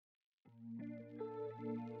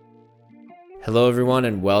Hello, everyone,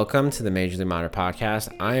 and welcome to the Majorly Minor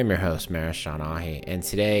Podcast. I am your host, Maris Shanahi, and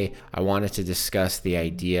today I wanted to discuss the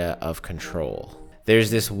idea of control.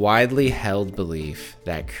 There's this widely held belief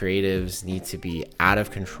that creatives need to be out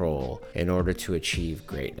of control in order to achieve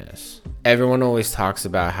greatness. Everyone always talks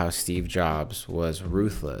about how Steve Jobs was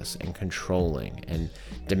ruthless and controlling and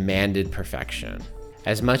demanded perfection.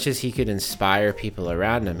 As much as he could inspire people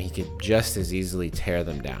around him, he could just as easily tear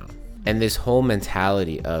them down. And this whole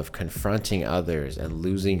mentality of confronting others and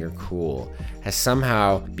losing your cool has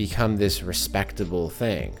somehow become this respectable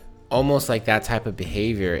thing. Almost like that type of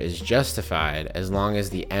behavior is justified as long as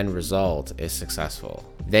the end result is successful.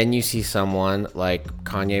 Then you see someone like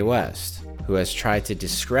Kanye West, who has tried to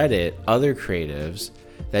discredit other creatives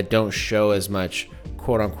that don't show as much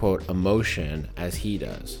quote-unquote emotion as he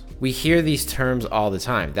does. We hear these terms all the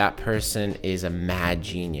time. That person is a mad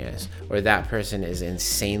genius, or that person is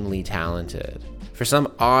insanely talented. For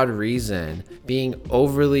some odd reason, being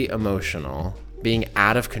overly emotional, being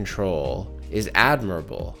out of control, is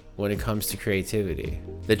admirable when it comes to creativity.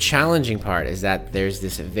 The challenging part is that there's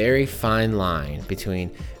this very fine line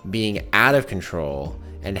between being out of control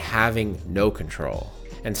and having no control.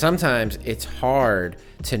 And sometimes it's hard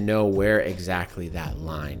to know where exactly that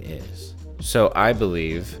line is. So I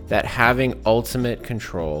believe that having ultimate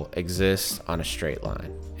control exists on a straight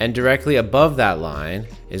line. And directly above that line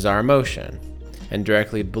is our emotion. And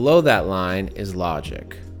directly below that line is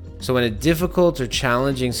logic. So when a difficult or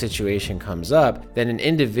challenging situation comes up, then an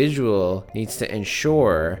individual needs to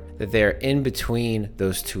ensure that they're in between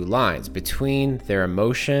those two lines, between their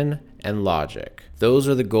emotion and logic. Those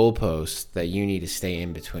are the goalposts that you need to stay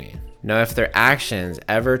in between. Now, if their actions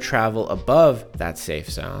ever travel above that safe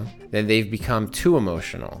zone, then they've become too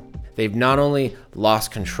emotional. They've not only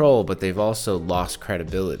lost control, but they've also lost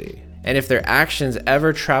credibility. And if their actions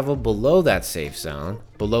ever travel below that safe zone,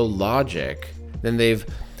 below logic, then they've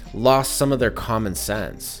lost some of their common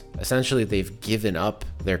sense. Essentially, they've given up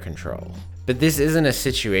their control. But this isn't a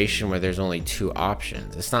situation where there's only two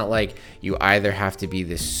options. It's not like you either have to be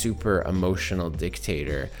this super emotional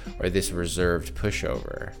dictator or this reserved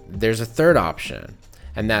pushover. There's a third option.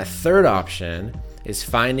 And that third option is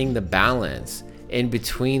finding the balance in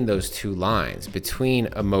between those two lines, between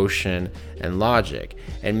emotion and logic,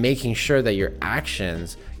 and making sure that your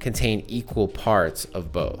actions contain equal parts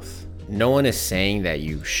of both. No one is saying that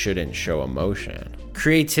you shouldn't show emotion.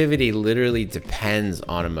 Creativity literally depends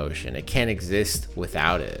on emotion. It can't exist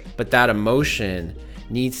without it. But that emotion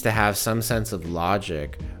needs to have some sense of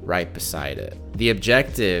logic right beside it. The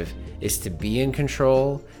objective is to be in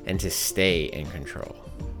control and to stay in control.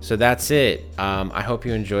 So that's it. I hope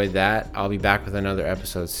you enjoyed that. I'll be back with another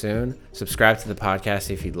episode soon. Subscribe to the podcast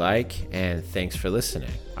if you'd like, and thanks for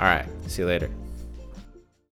listening. All right, see you later.